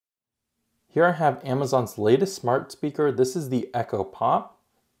Here I have Amazon's latest smart speaker. This is the Echo Pop.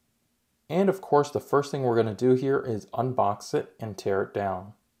 And of course, the first thing we're going to do here is unbox it and tear it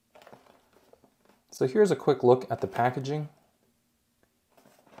down. So here's a quick look at the packaging.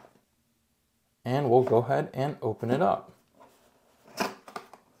 And we'll go ahead and open it up.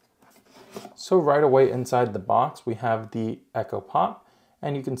 So right away inside the box, we have the Echo Pop.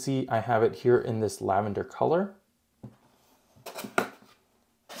 And you can see I have it here in this lavender color.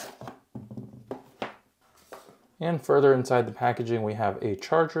 And further inside the packaging, we have a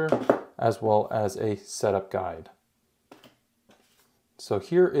charger as well as a setup guide. So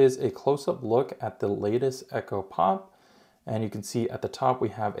here is a close-up look at the latest Echo Pop. And you can see at the top we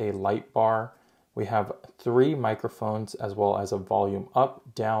have a light bar. We have 3 microphones as well as a volume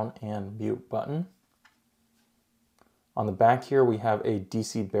up, down, and mute button. On the back here we have a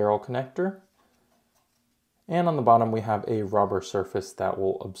DC barrel connector. And on the bottom we have a rubber surface that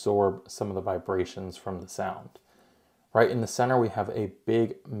will absorb some of the vibrations from the sound. Right in the center we have a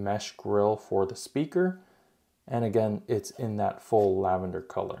big mesh grill for the speaker. And again, it's in that full lavender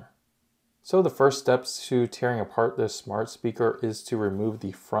color. So the first steps to tearing apart this smart speaker is to remove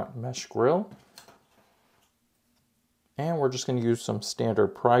the front mesh grill. And we're just going to use some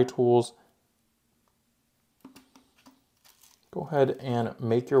standard pry tools. Go ahead and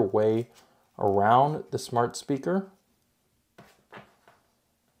make your way around the smart speaker.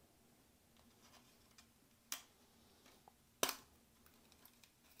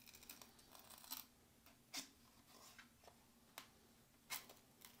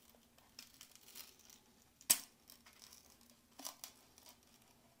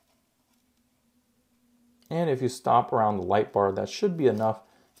 And if you stop around the light bar, that should be enough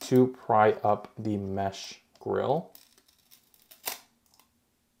to pry up the mesh grill.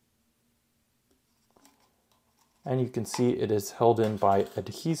 And you can see it is held in by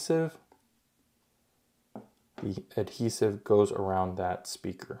adhesive. The adhesive goes around that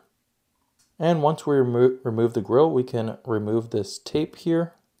speaker. And once we remove the grill, we can remove this tape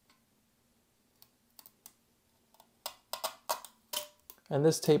here. And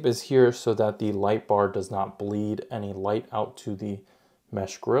this tape is here so that the light bar does not bleed any light out to the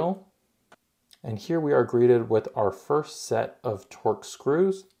mesh grill. And here we are greeted with our first set of Torx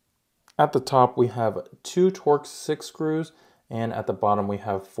screws. At the top we have 2 Torx 6 screws, and at the bottom we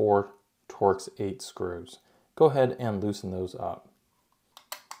have 4 Torx 8 screws. Go ahead and loosen those up.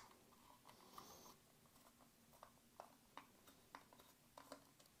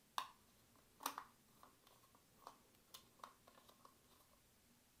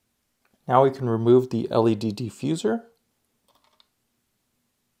 Now we can remove the LED diffuser.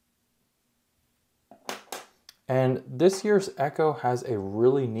 And this year's Echo has a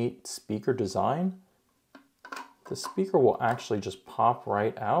really neat speaker design. The speaker will actually just pop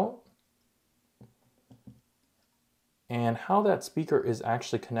right out. And how that speaker is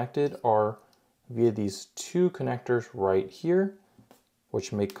actually connected are via these 2 connectors right here,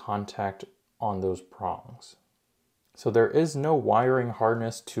 which make contact on those prongs. So there is no wiring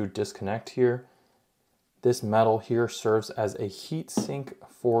harness to disconnect here. This metal here serves as a heat sink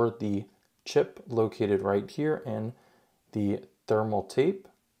for the chip located right here and the thermal tape.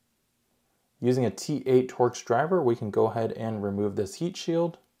 Using a T8 Torx driver, we can go ahead and remove this heat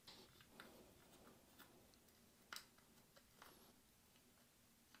shield.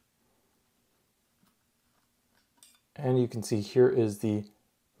 And you can see here is the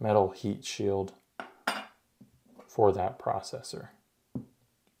metal heat shield for that processor.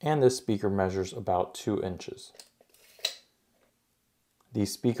 And this speaker measures about 2 inches. The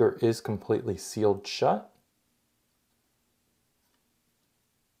speaker is completely sealed shut.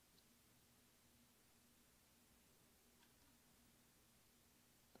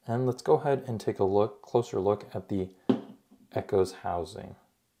 And let's go ahead and take a closer look at the Echo's housing.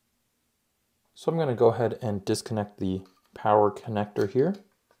 So I'm going to go ahead and disconnect the power connector here.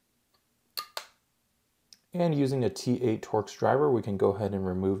 And using a T8 Torx driver, we can go ahead and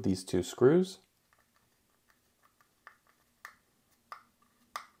remove these 2 screws.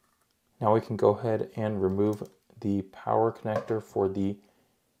 Now we can go ahead and remove the power connector for the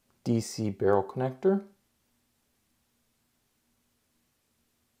DC barrel connector.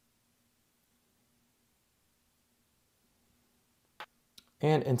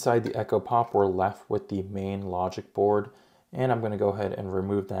 And inside the Echo Pop, we're left with the main logic board. And I'm going to go ahead and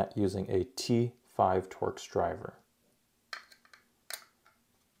remove that using a T5 Torx driver.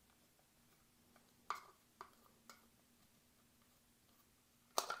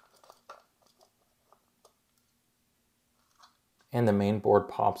 And the main board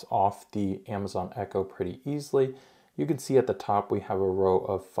pops off the Amazon Echo pretty easily. You can see at the top we have a row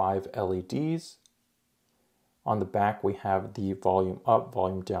of 5 LEDs. On the back we have the volume up,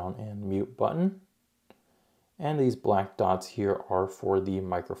 volume down, and mute button. And these black dots here are for the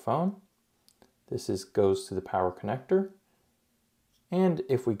microphone. This goes to the power connector. And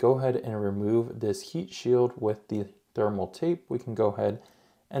if we go ahead and remove this heat shield with the thermal tape, we can go ahead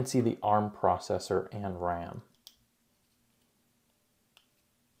and see the ARM processor and RAM.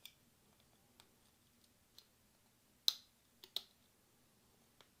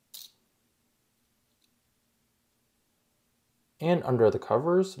 And under the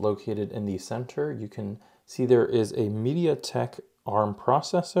covers, located in the center, you can see there is a MediaTek ARM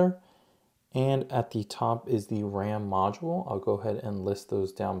processor, and at the top is the RAM module. I'll go ahead and list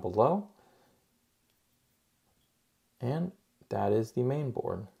those down below. And that is the main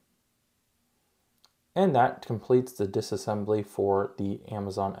board. And that completes the disassembly for the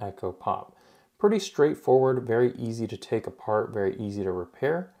Amazon Echo Pop. Pretty straightforward, very easy to take apart, very easy to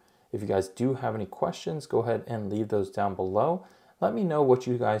repair. If you guys do have any questions, go ahead and leave those down below. Let me know what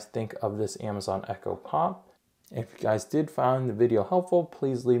you guys think of this Amazon Echo Pop. If you guys did find the video helpful,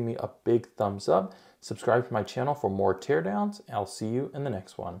 please leave me a big thumbs up. Subscribe to my channel for more teardowns. I'll see you in the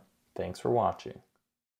next one. Thanks for watching.